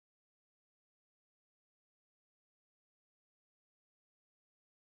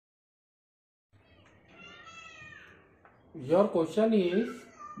Your question is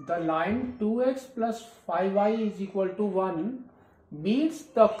the line 2x plus 5y is equal to 1 meets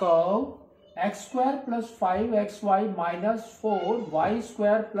the curve x square plus 5xy minus 4y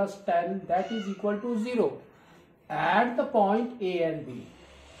square plus 10 that is equal to 0 at the point A and B.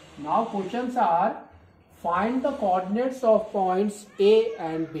 Now questions are find the coordinates of points A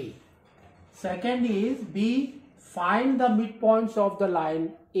and B. Second is B, find the midpoints of the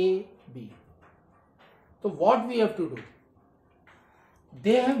line AB. So what we have to do?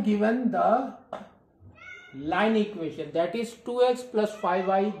 They have given the line equation, that is 2x plus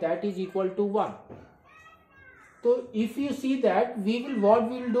 5y that is equal to 1. So if you see that, what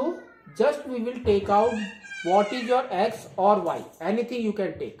we will do, just we will take out what is your x or y, anything you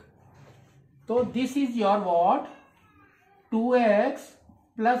can take. So this is your what? 2x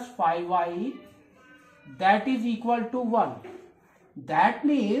plus 5y that is equal to 1. That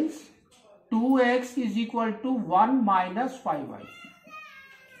means 2x is equal to 1 minus 5y.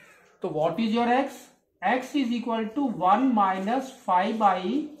 So what is your x? X is equal to 1 minus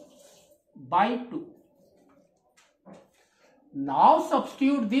 5y by 2. Now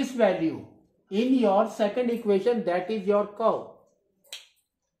substitute this value in your second equation, that is your curve.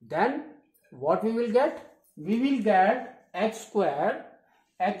 Then what we will get? We will get x square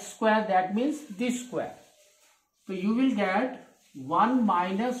that means this square. So you will get 1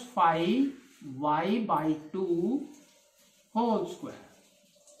 minus 5y by 2 whole square.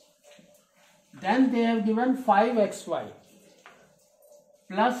 Then they have given 5xy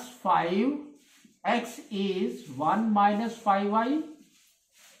plus 5x is 1 minus 5y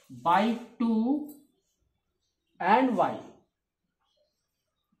by 2 and y.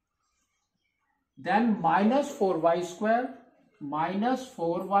 Then minus 4y square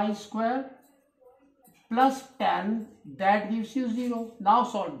plus 10 that gives you 0. Now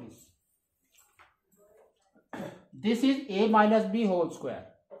solve this. This is a minus b whole square.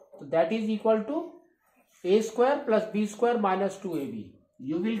 So that is equal to a square plus b square minus 2ab.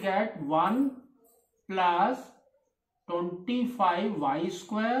 You will get 1 plus 25y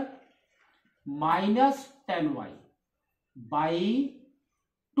square minus 10y by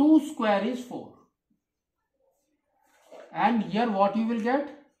 2 square is 4. And here what you will get?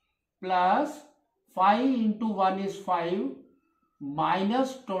 Plus 5 into 1 is 5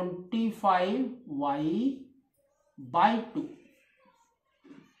 minus 25y by 2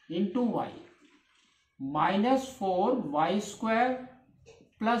 into y minus 4y square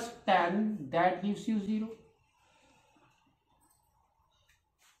plus 10 that gives you 0.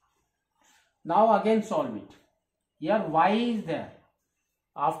 Now again solve it. Here y is there.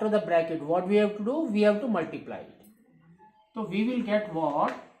 After the bracket, what we have to do? We have to multiply it. So we will get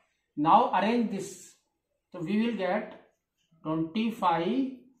what? Now arrange this. So we will get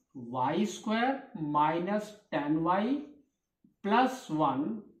 25y square minus 10y plus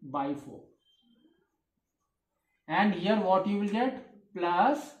 1 by 4. And here what you will get?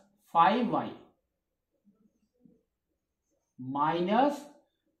 Plus 5y minus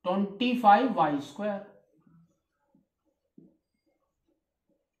 25y square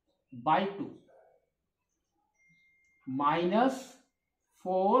by 2 minus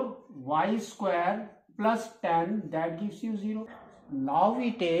 4y square plus 10 that gives you 0. Now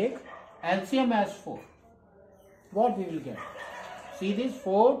we take LCM as 4. What we will get? See this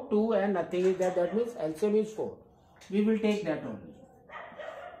 4, 2 and nothing is there, that means LCM is 4. We will take that only.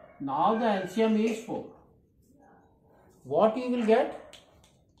 Now the LCM is 4. What you will get?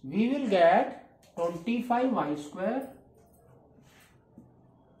 We will get 25y square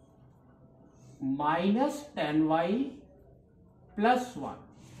minus 10y plus 1.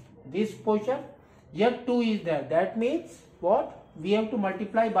 This portion, here 2 is there. That means what? We have to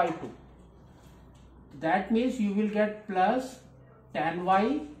multiply by 2. That means you will get plus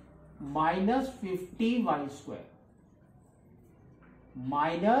 10y minus 50y square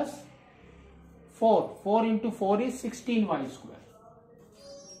minus 4. 4 into 4 is 16y square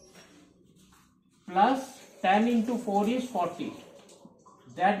plus 10 into 4 is 40.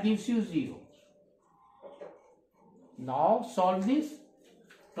 That gives you 0. Now solve this.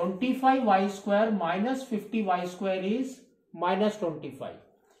 25y square minus 50y square is minus 25.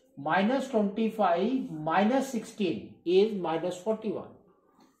 Minus 25 minus 16 is minus 41.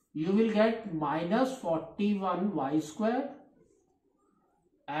 You will get minus 41y square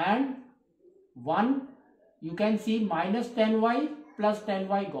and 1, you can see minus 10y plus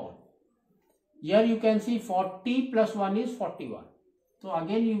 10y gone. Here you can see 40 plus 1 is 41. So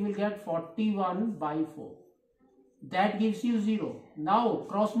again you will get 41 by 4. That gives you 0. Now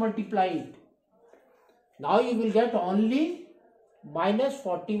cross multiply it. Now you will get only minus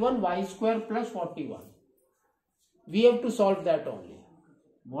 41 y square plus 41. We have to solve that only.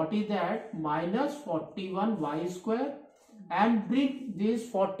 What is that? Minus 41y square, and bring this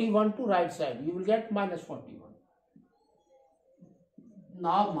 41 to right side. You will get minus 41.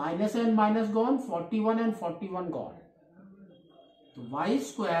 Now minus and minus gone, 41 and 41 gone. So y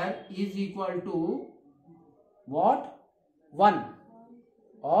square is equal to what? 1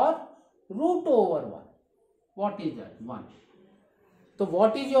 or root over 1. What is that? 1. So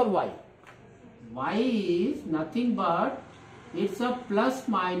what is your y? Y is nothing but it's a plus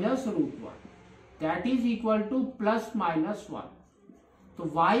minus root 1. That is equal to plus minus 1. So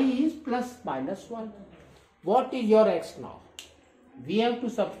y is plus minus 1. What is your x now? We have to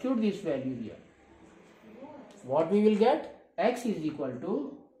substitute this value here. What we will get? X is equal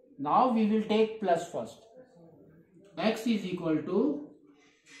to, now we will take plus first. X is equal to,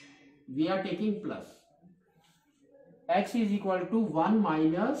 we are taking plus. X is equal to 1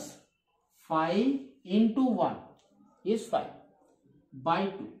 minus 5 into 1 is 5 by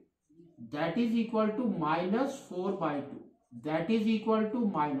 2. That is equal to minus 4 by 2. That is equal to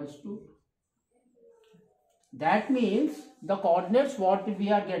minus 2. That means the coordinates what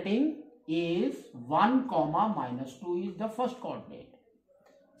we are getting is 1 comma minus 2 is the first coordinate.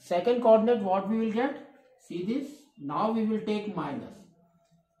 Second coordinate what we will get? See this? Now we will take minus.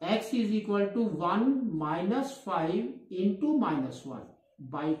 X is equal to 1 minus 5 into minus 1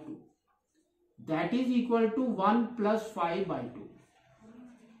 by 2. That is equal to 1 plus 5 by 2.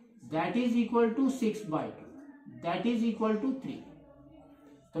 That is equal to 6 by 2. That is equal to 3.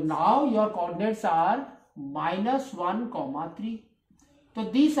 So now your coordinates are minus 1 comma 3. So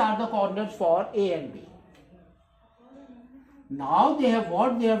these are the coordinates for A and B. Now they have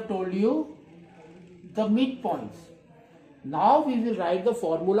what they have told you? The midpoints. Now we will write the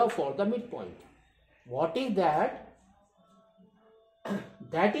formula for the midpoint. What is that?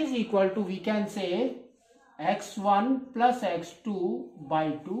 That is equal to, we can say, x1 plus x2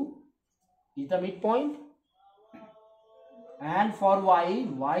 by 2 is the midpoint. And for y,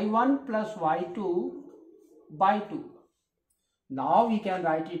 y1 plus y2 by 2. Now we can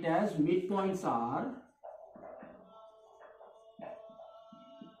write it as midpoints are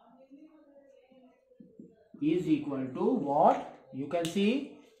is equal to what? You can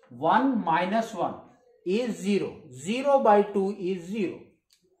see 1 minus 1 is 0. 0 by 2 is 0.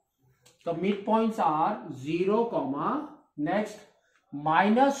 The midpoints are 0 comma next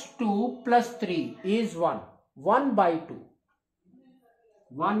minus 2 plus 3 is 1. 1 by 2.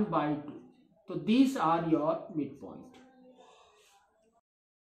 1 by 2. So these are your midpoint.